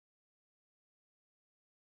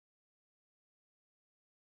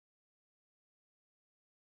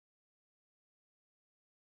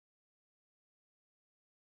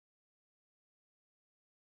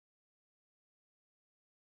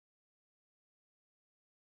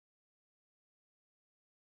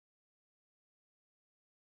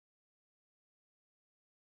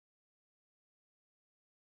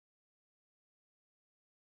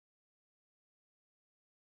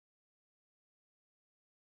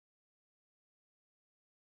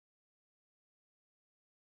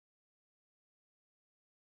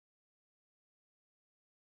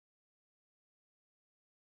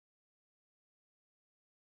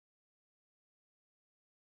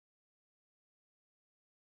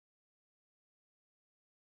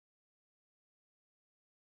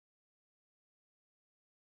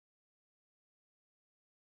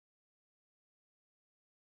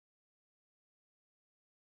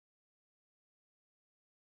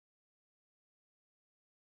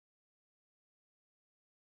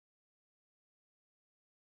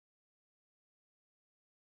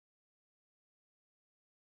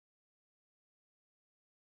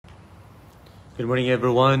Good morning,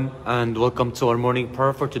 everyone, and welcome to our morning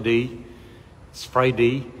prayer for today. It's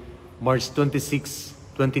Friday, March 26,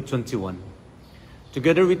 2021.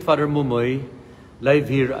 Together with Father Mumoy, live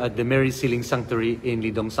here at the Mary Sealing Sanctuary in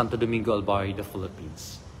Lidong, Santo Domingo, Albay, the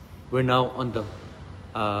Philippines. We're now on the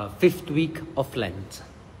 5th week of Lent.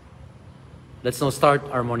 Let's now start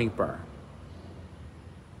our morning prayer.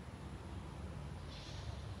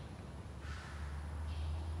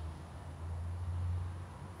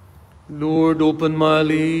 Lord, open my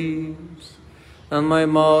lips, and my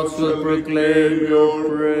mouth will proclaim your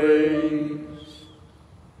praise.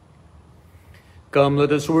 Come,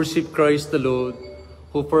 let us worship Christ the Lord,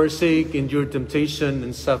 who forsake endured temptation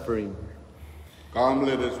and suffering. Come,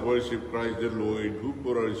 let us worship Christ the Lord, who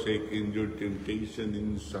forsake endured temptation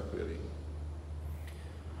and suffering.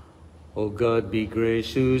 O God, be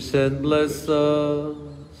gracious and bless us,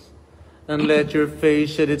 and let your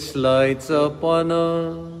face shed its light upon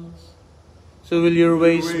us. So will your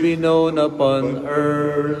ways be known upon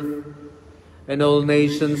earth, and all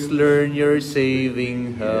nations learn your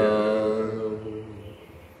saving help.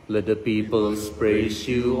 Let the peoples praise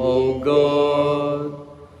you, O God.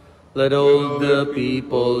 Let all the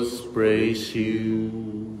peoples praise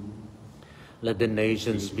you. Let the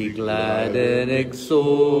nations be glad and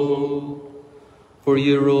exult, for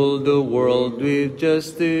you rule the world with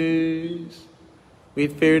justice.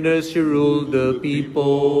 With fairness you rule the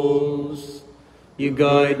peoples. You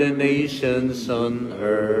guide the nations on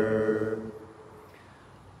earth.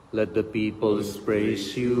 Let the peoples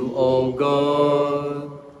praise you, O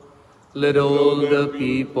God. Let all the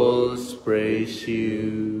peoples praise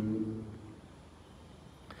you.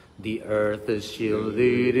 The earth has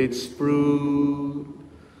yielded its fruit,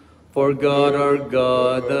 for God our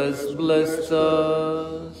God has blessed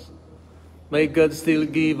us. May God still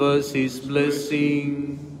give us his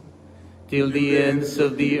blessing, till the ends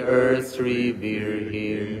of the earth revere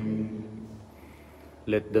him.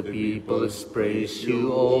 Let the peoples praise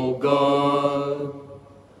you, O God.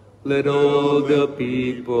 Let all the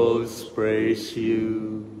peoples praise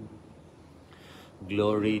you.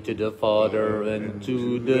 Glory to the Father, and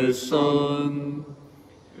to the Son,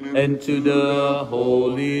 and to the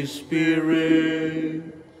Holy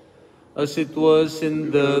Spirit, as it was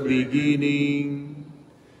in the beginning,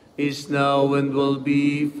 is now, and will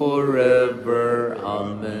be forever.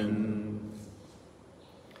 Amen.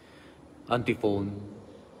 Antiphon.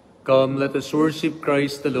 Come, let us worship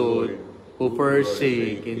Christ the Lord, who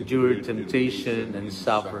forsake endured temptation and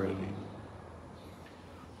suffering.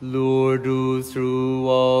 Lord, who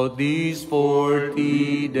throughout these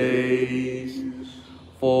 40 days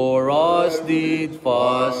for us did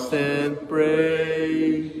fast and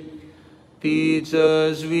pray, teach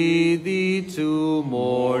us with thee to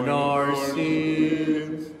mourn our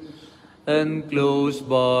sins, and close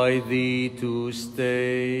by thee to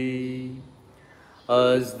stay.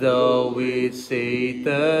 As thou with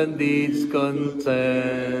Satan didst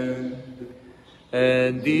contend,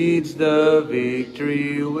 and didst the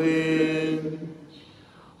victory win,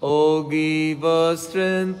 O give us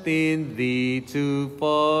strength in thee to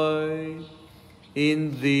fight,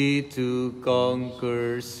 in thee to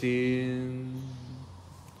conquer sin.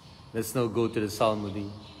 Let's now go to the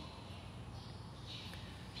psalmody.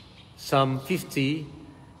 Psalm 50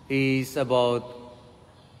 is about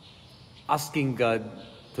asking God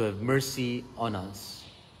to have mercy on us.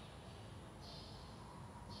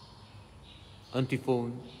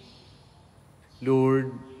 Antiphon.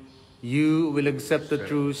 Lord, you will accept the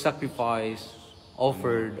true sacrifice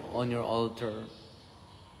offered on your altar.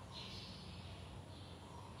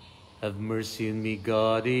 Have mercy on me,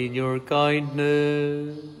 God, in your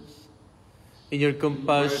kindness. In your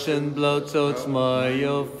compassion, blot out my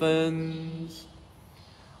offense.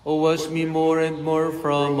 O wash me more and more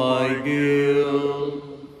from my guilt,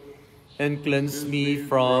 and cleanse me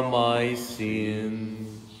from my sin.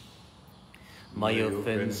 My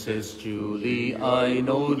offenses, truly I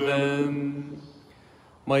know them.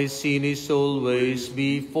 My sin is always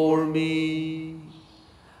before me.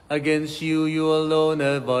 Against you, you alone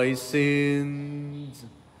have I sinned.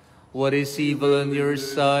 What is evil in your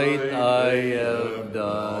sight I have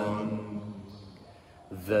done,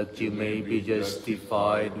 that you may be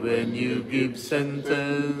justified when you give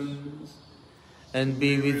sentence, and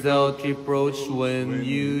be without reproach when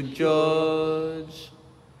you judge.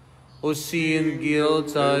 O see, in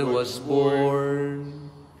guilt I was born,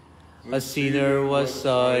 a sinner was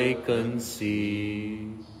I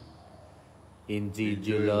conceived. Indeed,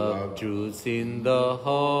 you love truth in the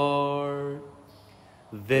heart.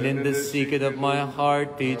 Then in the secret of my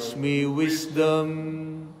heart teach me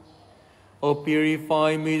wisdom. O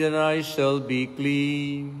purify me that I shall be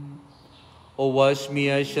clean. O wash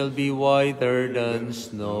me, I shall be whiter than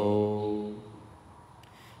snow.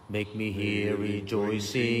 Make me hear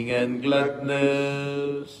rejoicing and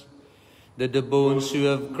gladness, that the bones you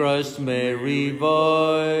have crushed may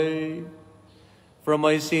revive. From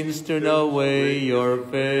my sins turn away your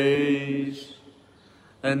face,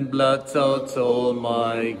 and blot out all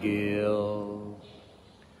my guilt.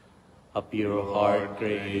 A pure heart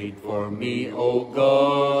create for me, O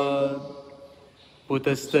God. Put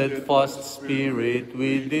a steadfast spirit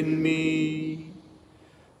within me.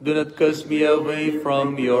 Do not cast me away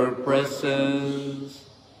from your presence,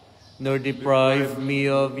 nor deprive me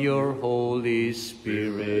of your Holy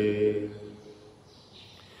Spirit.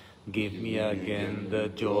 Give me again the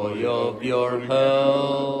joy of your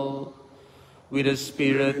help. With a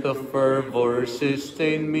spirit of fervor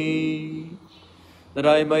sustain me, that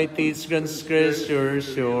I might teach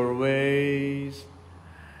transgressors your ways,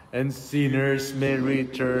 and sinners may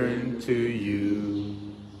return to you.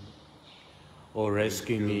 O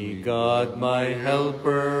rescue me, God, my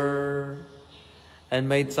helper, and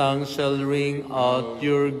my tongue shall ring out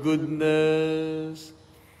your goodness.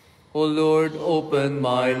 O Lord, open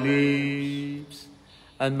my lips,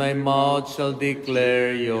 and my mouth shall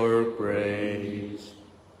declare your praise.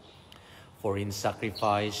 For in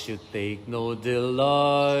sacrifice you take no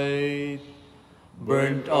delight,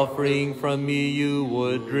 burnt offering from me you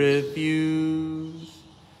would refuse.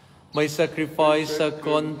 My sacrifice a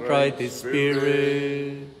contrite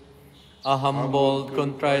spirit, a humbled,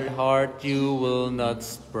 contrite heart you will not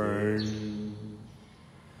spurn.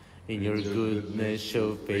 In your goodness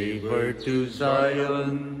show favor to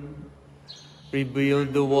Zion,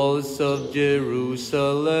 rebuild the walls of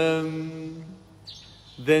Jerusalem.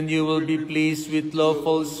 Then you will be pleased with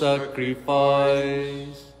lawful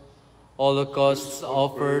sacrifice, holocausts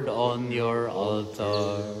offered on your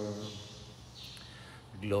altar.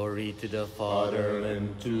 Glory to the Father,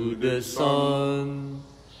 and to the Son,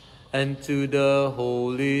 and to the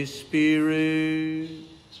Holy Spirit,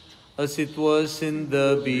 as it was in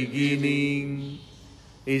the beginning,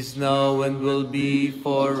 is now, and will be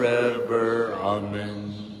forever.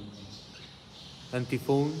 Amen.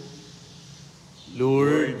 Antiphon.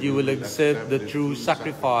 Lord, you will accept the true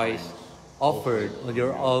sacrifice offered on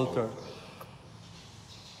your altar.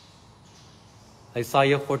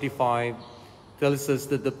 Isaiah 45 tells us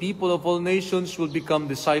that the people of all nations will become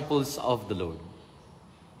disciples of the Lord.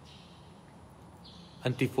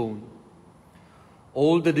 Antiphon.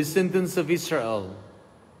 All the descendants of Israel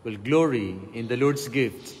will glory in the Lord's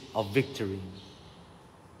gift of victory.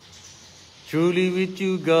 Truly with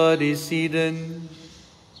you God is hidden,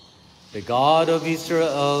 the God of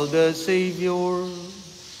Israel, the Savior.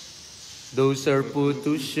 Those are put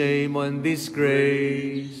to shame and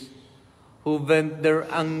disgrace, who vent their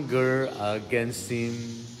anger against him.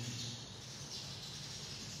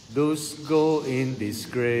 Those go in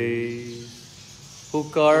disgrace, who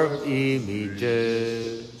carve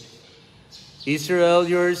images. Israel,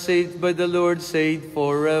 you are saved by the Lord, saved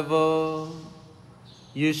forever.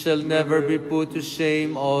 You shall never be put to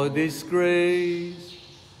shame or disgrace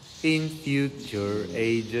in future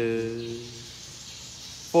ages.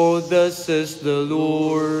 For thus says the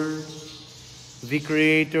Lord, the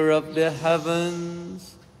Creator of the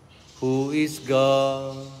heavens, who is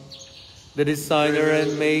God, the designer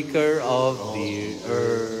and maker of the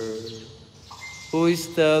earth, who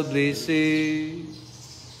establishes,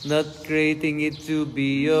 not creating it to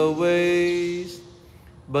be a waste,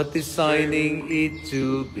 but designing it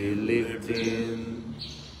to be lived in.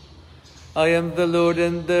 I am the Lord,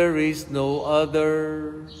 and there is no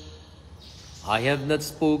other. I have not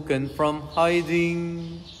spoken from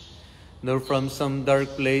hiding, nor from some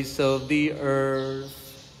dark place of the earth.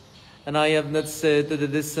 And I have not said to the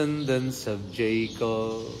descendants of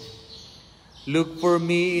Jacob, look for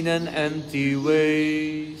me in an empty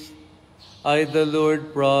waste. I, the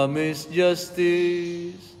Lord, promise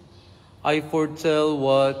justice. I foretell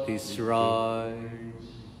what is right.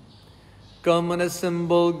 Come and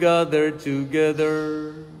assemble, gather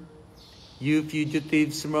together, you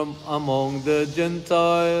fugitives from among the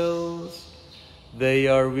Gentiles. They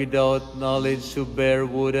are without knowledge who bear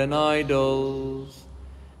wooden idols,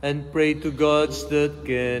 and pray to gods that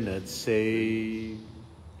cannot save.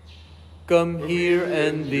 Come here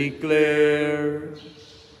and declare,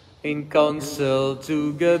 in council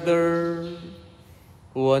together,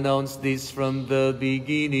 who announced this from the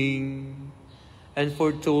beginning, and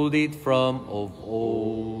foretold it from of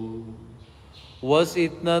old. Was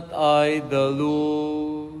it not I, the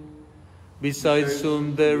Lord, besides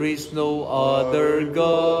whom there is no other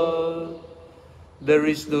God? There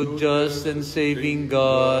is no just and saving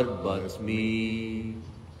God but me.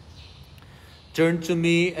 Turn to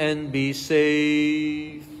me and be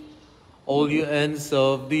safe, all you ends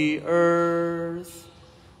of the earth,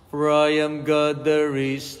 for I am God, there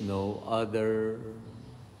is no other.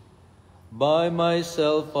 By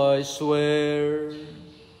myself I swear,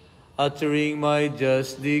 uttering my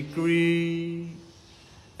just decree,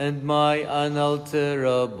 and my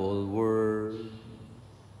unalterable word.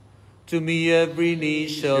 To me every knee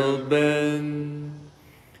shall bend,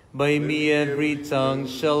 by me every tongue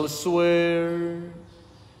shall swear,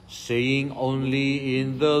 saying only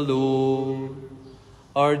in the Lord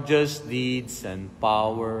are just deeds and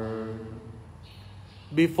power.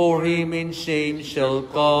 Before him in shame shall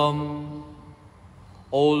come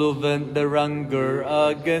all who vent their anger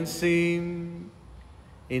against him.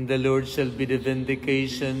 In the Lord shall be the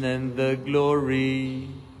vindication and the glory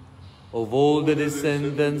of all the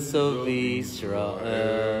descendants of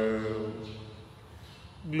Israel.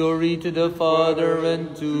 Glory to the Father,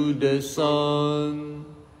 and to the Son,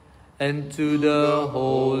 and to the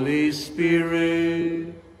Holy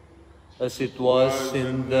Spirit, as it was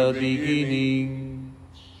in the beginning,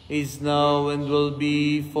 is now, and will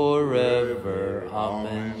be forever.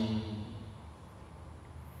 Amen.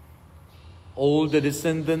 All the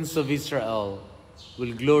descendants of Israel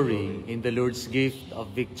will glory in the Lord's gift of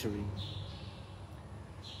victory.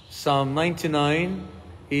 Psalm 99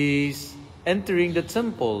 is entering the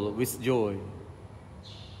temple with joy.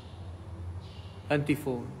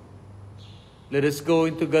 Antiphon. Let us go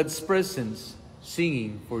into God's presence,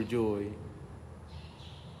 singing for joy.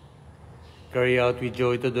 Cry out with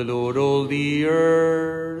joy to the Lord, all the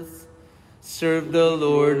earth. Serve the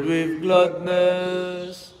Lord with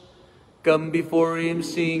gladness. Come before him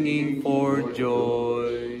singing for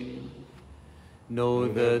joy. Know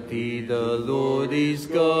that he, the Lord, is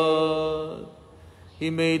God. He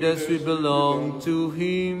made us, we belong to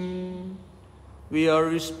him. We are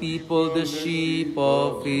his people, the sheep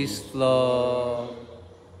of his flock.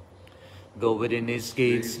 Go within his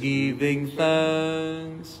gates giving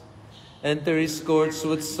thanks. Enter his courts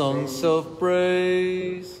with songs of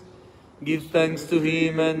praise. Give thanks to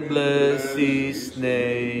him and bless his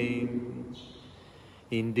name.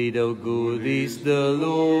 Indeed, how good is the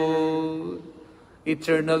Lord.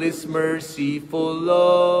 Eternal is merciful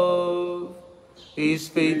love. He is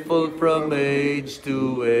faithful from age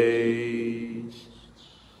to age.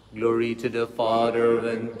 Glory to the Father,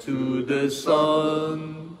 and to the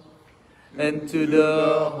Son, and to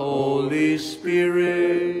the Holy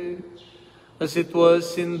Spirit, as it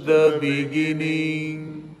was in the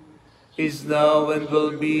beginning, is now, and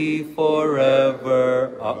will be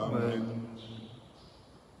forever. Amen.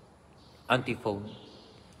 Antiphon.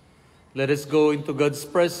 Let us go into God's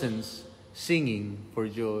presence, singing for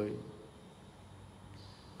joy.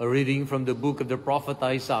 A reading from the book of the prophet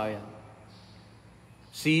Isaiah.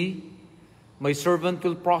 See, my servant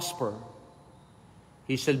will prosper.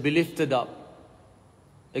 He shall be lifted up,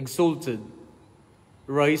 exalted,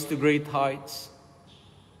 rise to great heights.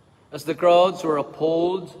 As the crowds were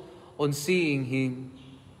appalled on seeing him,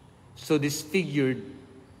 so disfigured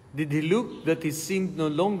did he look that he seemed no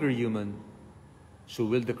longer human. So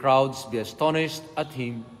will the crowds be astonished at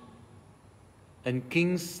him, and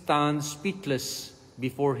kings stand speechless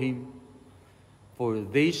before him, for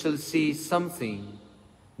they shall see something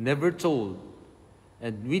never told,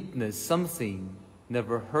 and witness something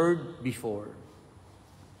never heard before.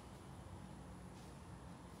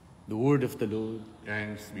 The word of the Lord.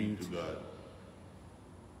 Thanks be to God.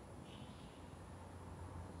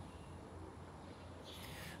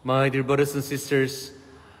 My dear brothers and sisters,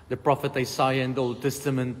 the prophet Isaiah in the Old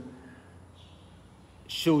Testament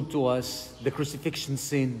showed to us the crucifixion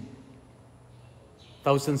scene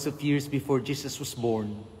thousands of years before Jesus was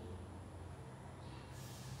born,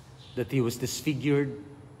 that he was disfigured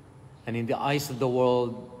and in the eyes of the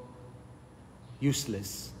world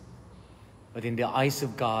useless, but in the eyes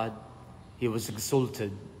of God he was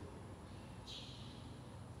exalted,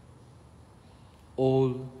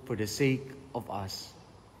 all for the sake of us,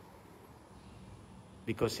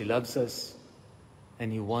 because he loves us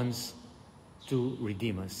and he wants to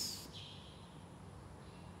redeem us.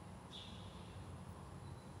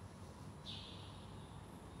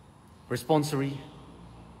 Responsory.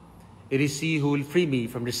 It is he who will free me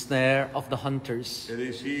from the snare of the hunters. It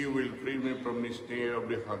is he who will free me from the snare of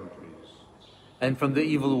the hunters. And from the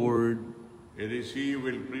evil word. It is he who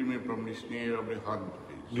will free me from the snare of the hunters.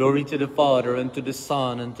 Glory to the Father, and to the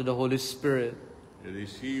Son, and to the Holy Spirit. It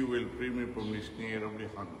is he who will free me from the snare of the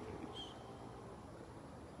hunters.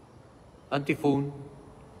 Antiphon.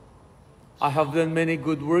 I have done many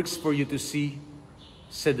good works for you to see,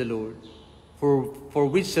 said the Lord. For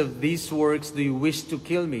which of these works do you wish to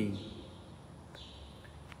kill me?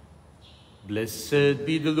 Blessed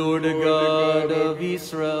be the Lord, the God of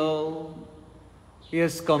Israel. He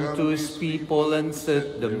has come to his people and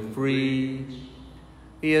set them free.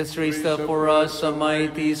 He has raised up for us a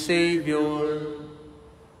mighty Savior,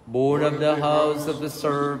 born of the house of the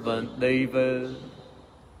servant David.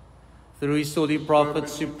 Through his holy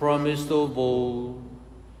prophets he promised of old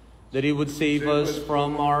that he would save us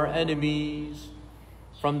from our enemies,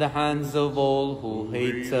 from the hands of all who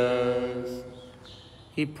hate us.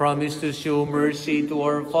 He promised to show mercy to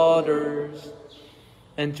our fathers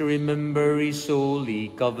and to remember his holy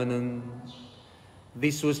covenant.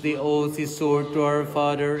 This was the oath he swore to our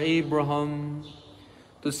father Abraham,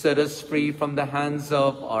 to set us free from the hands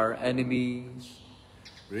of our enemies,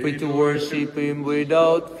 free to worship him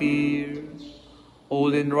without fear,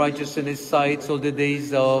 holy and righteous in his sight all the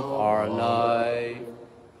days of our life.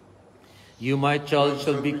 You, my child,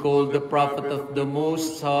 shall be called the prophet of the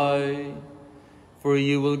Most High, for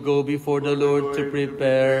you will go before the Lord to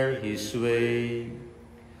prepare his way,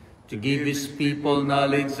 to give his people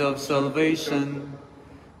knowledge of salvation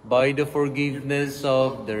by the forgiveness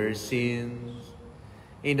of their sins.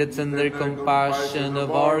 In the tender compassion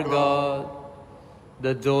of our God,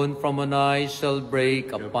 the dawn from on high shall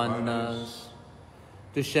break upon us,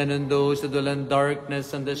 to shine on those who dwell in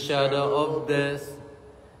darkness and the shadow of death,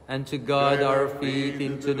 and to guide our feet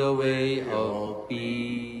into the way of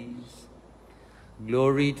peace.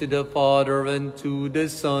 Glory to the Father, and to the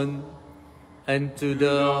Son, and to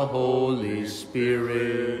the Holy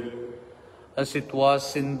Spirit, as it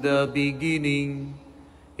was in the beginning,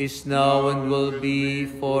 is now, and will be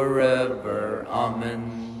forever.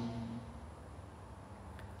 Amen.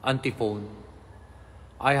 Antiphon.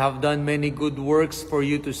 I have done many good works for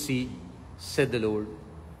you to see, said the Lord.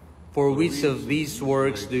 For which of these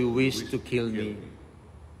works do you wish to kill me?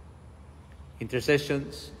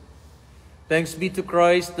 Intercessions. Thanks be to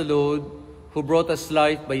Christ the Lord, who brought us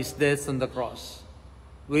life by his death on the cross.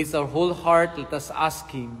 With our whole heart, let us ask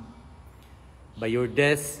him, by your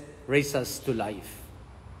death, raise us to life.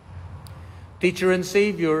 Teacher and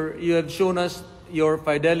Savior, you have shown us your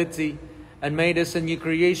fidelity and made us a new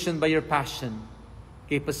creation by your passion.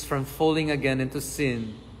 Keep us from falling again into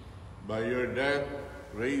sin. By your death,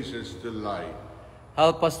 raise us to life.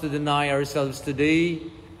 Help us to deny ourselves today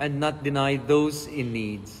and not deny those in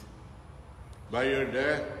need. By your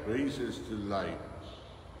death, raise us to life.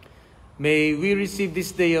 May we receive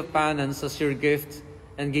this day of penance as your gift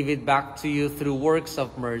and give it back to you through works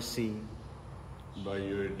of mercy. By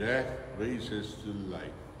your death, raise us to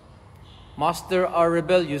life. Master our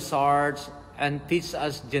rebellious hearts and teach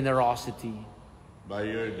us generosity. By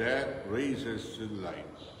your death, raise us to life.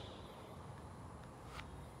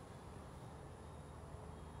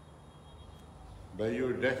 By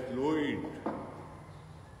your death, Lord,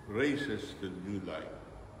 raise us to new life.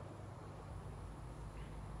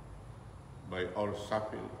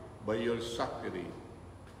 By your suffering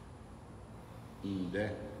in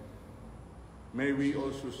death, may we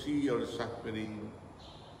also see your suffering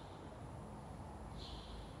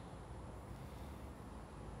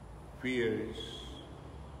fears,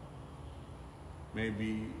 may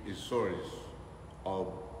be a source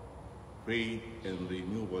of faith and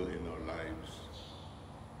renewal in our lives,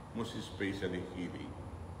 most especially healing.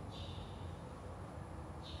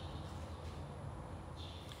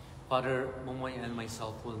 Father Momoy and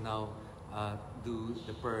myself will now do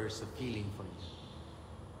the prayers of healing for you.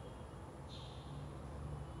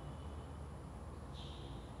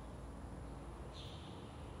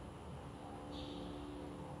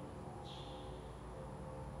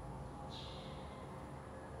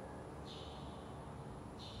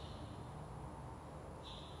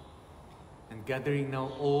 And gathering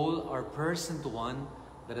now all our prayers into one,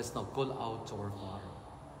 let us now call out to our Father.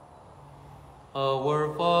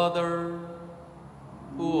 Our Father,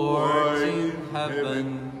 who art in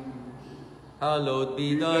heaven, hallowed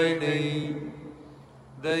be thy name.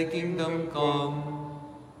 Thy kingdom come,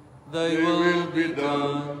 thy will be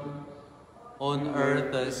done, on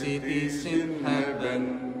earth as it is in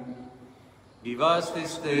heaven. Give us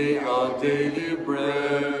this day our daily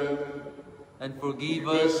bread, and forgive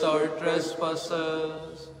us our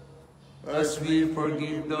trespasses, as we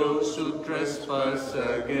forgive those who trespass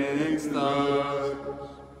against us.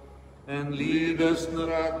 And lead us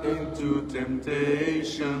not into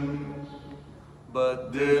temptation,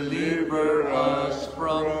 but deliver us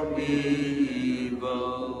from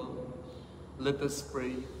evil. Let us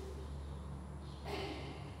pray.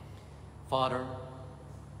 Father,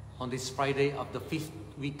 on this Friday of the 5th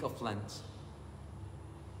week of Lent,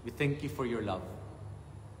 we thank you for your love.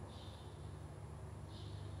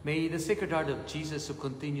 May the Sacred Heart of Jesus, who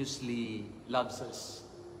continuously loves us,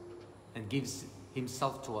 and gives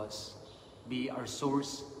Himself to us, be our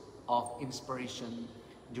source of inspiration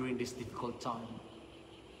during this difficult time.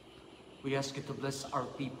 We ask you to bless our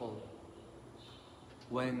people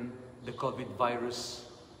when the COVID virus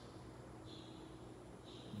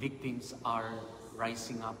victims are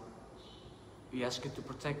rising up. We ask you to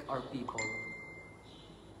protect our people.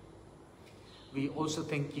 We also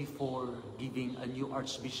thank you for giving a new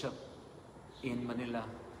Archbishop in Manila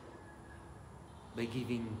by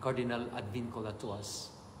giving Cardinal 𝗷𝗀𝗀𝗃 to us.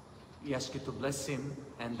 We ask you to bless him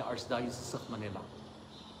and the Archdiocese of Manila.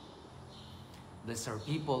 Bless our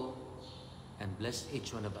people and bless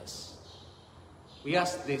each one of us. We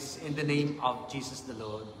ask this in the name of Jesus the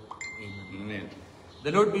Lord. Amen. Amen.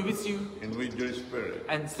 The Lord be with you. And with your spirit.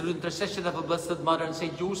 And through the intercession of a Blessed Mother and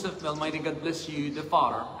Saint Joseph, may Almighty God bless you, the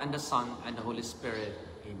Father, and the Son, and the Holy Spirit.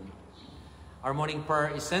 Amen. Our morning prayer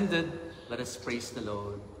is ended. Let us praise the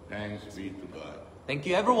Lord. Thanks be to God. Thank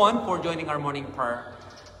you everyone for joining our morning prayer.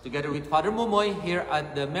 Together with Father Mumoy here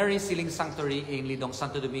at the Mary Sealing Sanctuary in Lidong,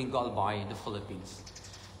 Santo Domingo, Albay, the Philippines.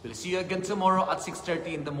 We'll see you again tomorrow at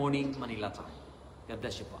 6:30 in the morning, Manila time. God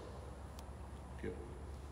bless you po.